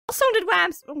What song did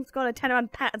Whams? Oh god, I turned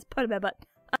around Pat as polar bear, but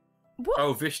what?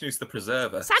 Oh, Vishnu's the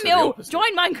preserver. Samuel, so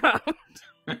join Minecraft.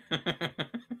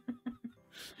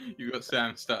 You got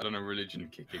Sam started on a religion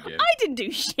kick again. I didn't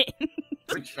do shit.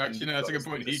 Actually, no, that's a good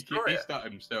point. He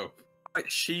started himself. Like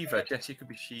Shiva, Jesse could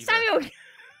be Shiva. Samuel,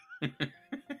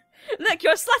 look,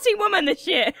 you're a slutty woman this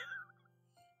year.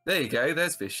 There you go.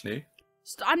 There's Vishnu.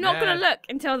 I'm not gonna look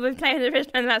until we've played the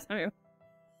original and that's Samuel.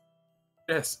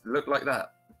 Yes, look like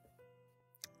that.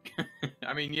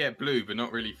 I mean, yeah, blue, but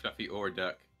not really fluffy or a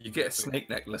duck. You get a snake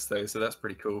necklace though, so that's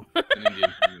pretty cool. An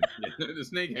Indian. Yeah, the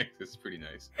snake necklace is pretty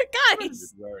nice. Guys,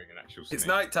 Just wearing an actual snake. It's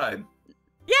night time.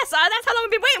 yes, that's how long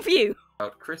we've been waiting for you.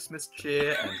 About Christmas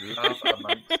cheer and love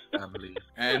amongst family.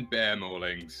 And bear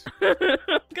maulings. God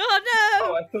no!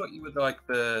 Oh, I thought you were like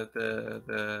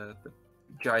the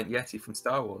giant yeti from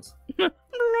Star Wars. No,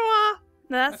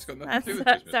 That's got nothing to do with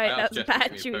Christmas. sorry, I that asked was a Jess bad to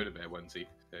be a tune. polar bear onesie,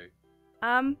 so.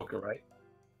 Okay, right.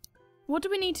 What do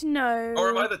we need to know? Or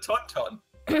am I the Tauntaun?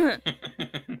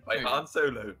 Like Han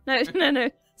Solo. No,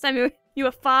 Samuel, you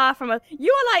are far from a.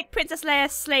 You are like Princess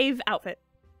Leia's slave outfit.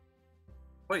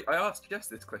 Wait, I asked Jess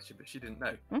this question, but she didn't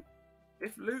know. Hmm?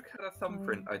 If Luke had a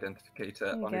thumbprint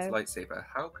identificator on his go. lightsaber,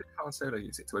 how could Han Solo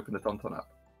use it to open the Tauntaun up?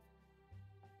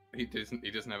 He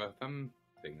doesn't have a thumb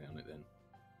thing on it then.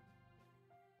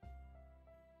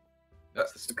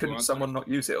 That's the simple Couldn't answer. someone not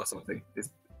use it or something?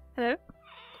 Hello.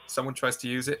 Someone tries to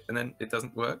use it and then it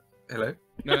doesn't work? Hello?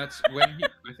 No, that's when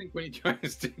I think when he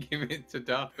tries to give it to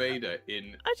Darth Vader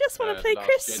in I just want to play Last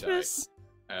Christmas.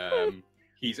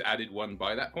 he's added one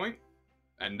by that point,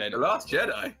 and then The Last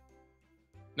Jedi?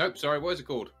 Nope, sorry, what is it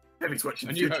called? He's watching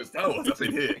A New future Hope. Star Wars up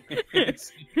in here.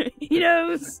 He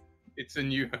knows. It's A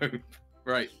New Hope.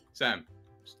 Right, Sam,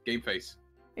 game face.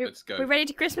 Let's go. We're ready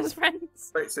to Christmas,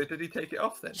 friends. Wait, so did he take it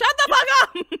off then? Shut the fuck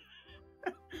up!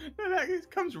 No,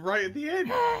 that comes right at the end.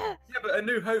 Yeah, but A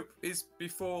New Hope is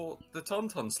before the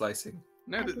Tauntaun slicing.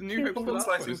 No, the will New kill Hope's the Tauntaun last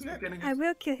slicing one, was isn't the it? beginning I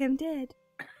will kill him dead.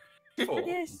 of 4.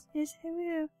 Yes, I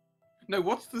will. No,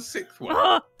 what's the 6th one?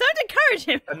 Oh, don't encourage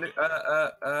him.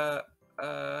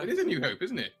 It is A New Hope,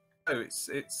 isn't it? No, it's.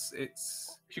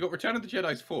 You got Return of the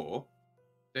Jedi's 4,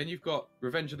 then you've got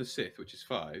Revenge of the Sith, which is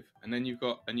 5, and then you've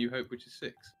got A New Hope, which is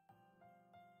 6.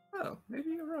 Oh,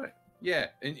 maybe you're right. Yeah,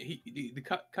 and the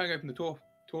cutting open the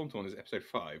Tauntaun is episode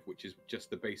 5, which is just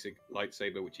the basic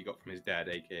lightsaber which he got from his dad,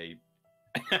 aka.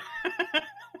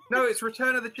 No, it's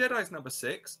Return of the Jedi's number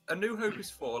 6. A New Hope is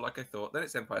 4, like I thought. Then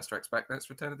it's Empire Strikes Back. Then it's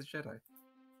Return of the Jedi.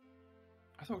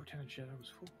 I thought Return of the Jedi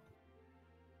was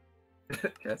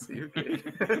 4. Yes, you agree.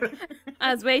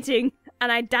 I was waiting,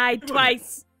 and I died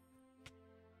twice.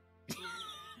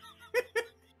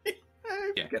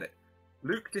 Yeah. Get it.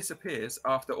 Luke disappears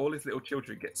after all his little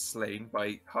children get slain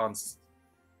by Han's.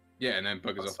 Yeah, and then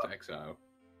buggers off to exile.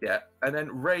 Yeah, and then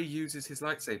Rey uses his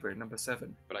lightsaber in number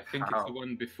 7. But I think it's the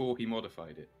one before he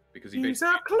modified it. Because he He's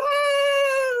basically... a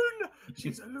clone!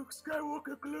 She's a Luke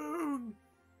Skywalker clone!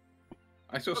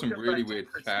 I saw some Welcome really back to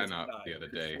weird Christmas fan art time. the other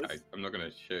day. Christmas. I'm not going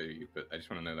to show you, but I just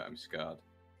want to know that I'm scarred.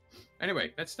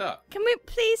 Anyway, let's start. Can we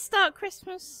please start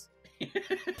Christmas? I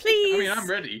Please. mean, I'm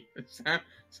ready.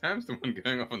 Sam's the one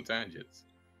going off on tangents.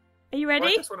 Are you Well, I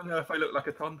ready? just want to know if I look like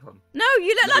a Tauntaun. No,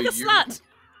 you look No, like a you- slut.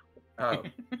 Oh.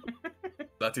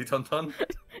 Bloody Tauntaun?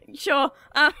 Sure.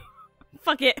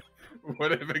 Fuck it.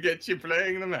 Whatever gets you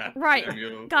playing the map. Right.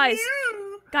 Samuel. Guys.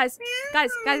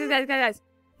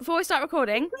 Before we start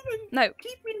recording, no.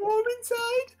 Keep me warm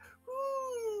inside.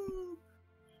 Ooh.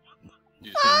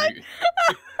 You just gonna mute-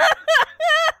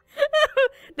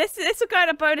 this will go in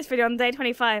a bonus video on day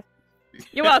 25.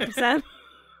 You're welcome, Sam.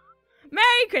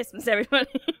 Merry Christmas, everybody.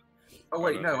 Oh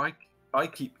wait, no, I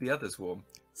keep the others warm.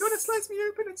 You want to slice me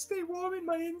open and stay warm in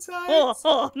my insides?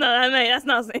 Oh, no, mate, that's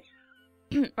nasty.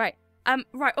 Right.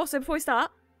 Right, also, before we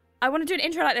start, I want to do an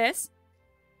intro like this.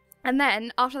 And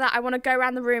then, after that, I want to go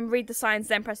around the room, read the signs,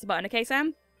 then press the button. Okay,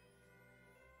 Sam?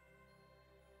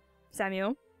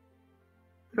 Samuel?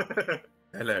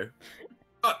 Hello.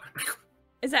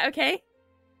 Is that okay?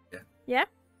 Yeah. Yeah?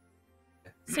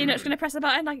 So you're not just going to press the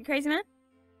button like a crazy man?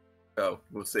 Oh,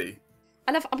 we'll see.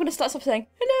 I'm going to start off saying,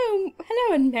 hello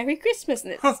and Merry Christmas.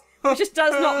 And it just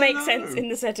does not make sense in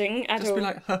the setting at all. Just be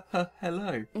like,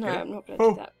 hello. No, I'm not going to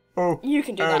do that. Oh, You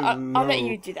can do that. I'll let hello.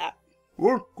 you do that.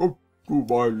 Welcome to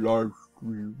my live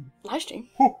stream. Live stream?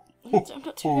 Ho, I'm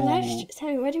not doing a live stream.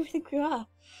 Sammy, where do you think you are?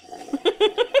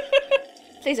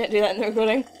 Please don't do that in the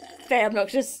recording. It's very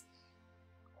obnoxious.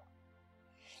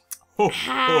 ho,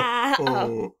 Ha!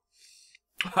 ho.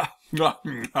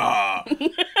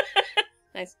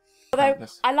 Nice. Although,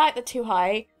 Madness. I like the too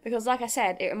high, because like I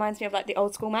said, it reminds me of like the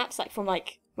old school maps, like from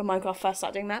like when Minecraft first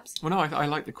started doing maps. Well, no, I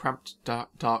like the cramped,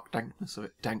 dark dankness of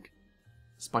it. Dank.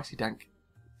 Spicy dank.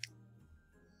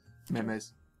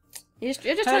 Memes. You're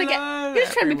just trying to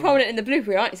be prominent in the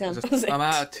blooper, aren't you, Sam? I'm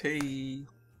out of tea.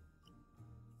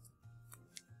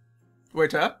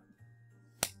 Waiter.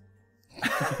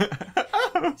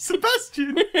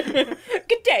 Sebastian.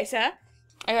 Good day, sir.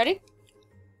 Are you ready?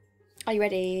 Are you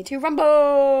ready to rumble?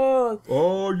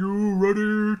 Are you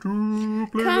ready to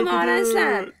play? Come on and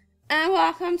slam. And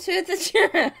welcome to the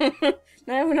jam.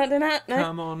 No, we're not doing that. No.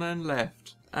 Come on and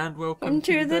left. And welcome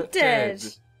to the dead.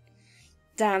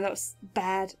 Damn, that was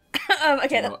bad.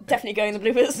 Okay, that's definitely going in the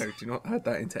bloopers. No, do not add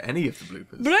that into any of the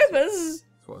bloopers. Bloopers?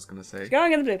 That's what I was going to say.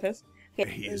 Going in the bloopers. Okay.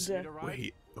 He is.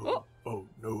 Wait. Oh. Oh,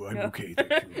 no, I'm No. okay,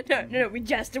 thank you. no, we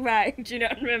just arrived. You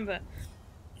don't remember?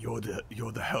 You're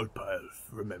the helper elf,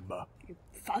 remember? You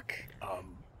fuck.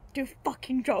 Do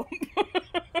fucking job.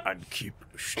 And keep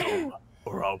still,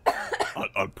 or I'll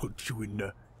put you in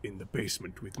the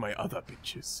basement with my other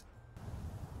bitches.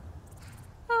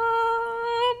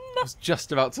 I was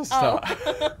just about to start.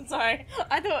 Oh. Sorry.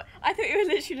 I thought you were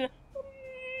literally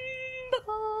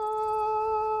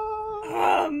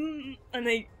and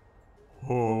they.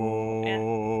 Oh. Yeah.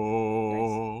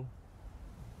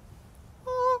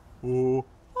 Oh.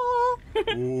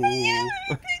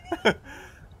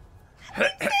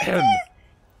 Hello.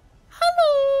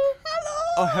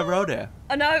 Oh, hello there.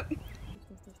 Oh no.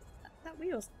 That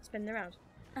wheel's spinning around.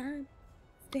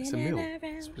 It's a mill.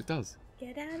 That's what it does.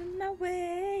 Get out of my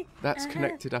way. That's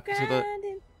connected up to the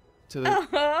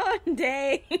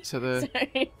day. to the.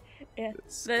 Sorry. Yeah.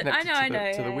 But I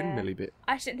know. To the windmilly bit.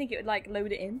 I just didn't think it would like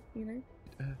load it in, you know.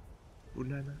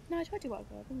 No, I tried to work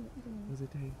well, didn't it? Was it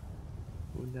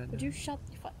Would you shut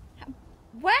your fuck?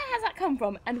 Where has that come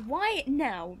from, and why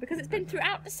now? Because it's been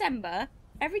throughout December.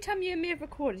 Every time you and me have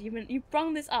recorded, you've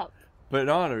brung this up.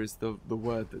 Banana is the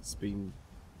word that's been,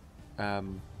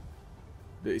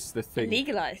 it's the thing.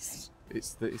 Legalized.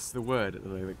 It's the word at the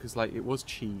moment because like it was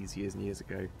cheese years and years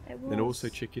ago. It was. Then also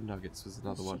chicken nuggets was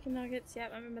another one. Chicken nuggets, yeah,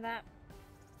 I remember that.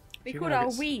 We Chicken called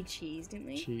nuggets. our weed cheese, didn't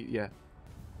we? Cheese, yeah.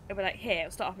 It was like here.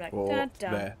 It'll start off like Or dun,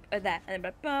 dun, there. There, and then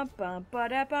like, bum bum ba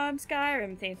da bum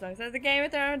Skyrim theme song. So the Game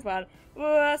of Thrones one.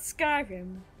 Whoa,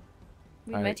 Skyrim.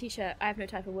 Read my T-shirt. I have no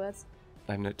time for words.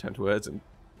 I have no time to words, and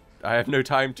I have no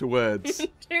time to words.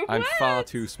 I'm far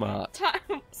too smart.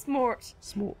 Smart.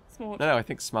 Smart. Smart. No, I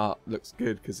think smart looks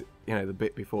good because you know the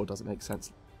bit before doesn't make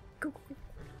sense. Go.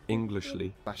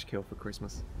 Englishly, slash kill for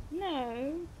Christmas.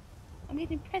 No, I'm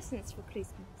getting presents for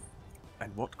Christmas.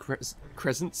 And what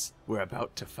crescents we're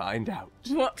about to find out.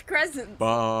 What presents?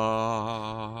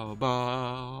 Ba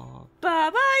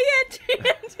Baba,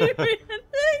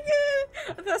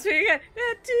 that's where you go.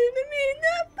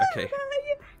 Okay.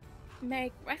 I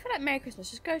feel like Merry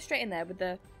Christmas. Just go straight in there with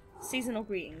the seasonal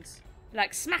greetings.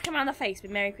 Like smack him around the face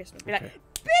with Merry Christmas. Be like,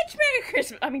 bitch, Merry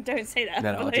Christmas. I mean, don't say that.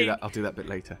 No, I'll do that. I'll do that bit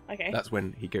later. Okay. That's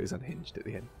when he goes unhinged at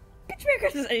the end. Bitch, Merry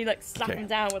Christmas, and you like slap him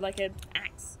down with like an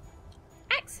axe.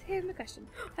 Here's my question.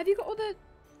 Have you got all the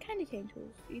candy cane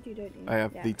tools? You do, don't you? I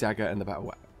have the dagger and the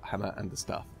battle hammer and the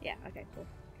staff. Yeah, okay, cool.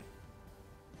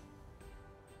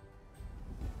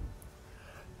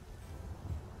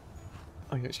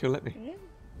 Oh, you actually gonna let me? Yeah.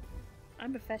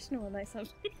 I'm professional and that's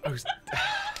something. I was... I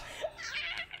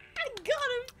got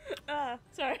him!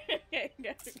 Sorry. Okay,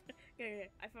 go.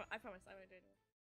 I promise I won't do it.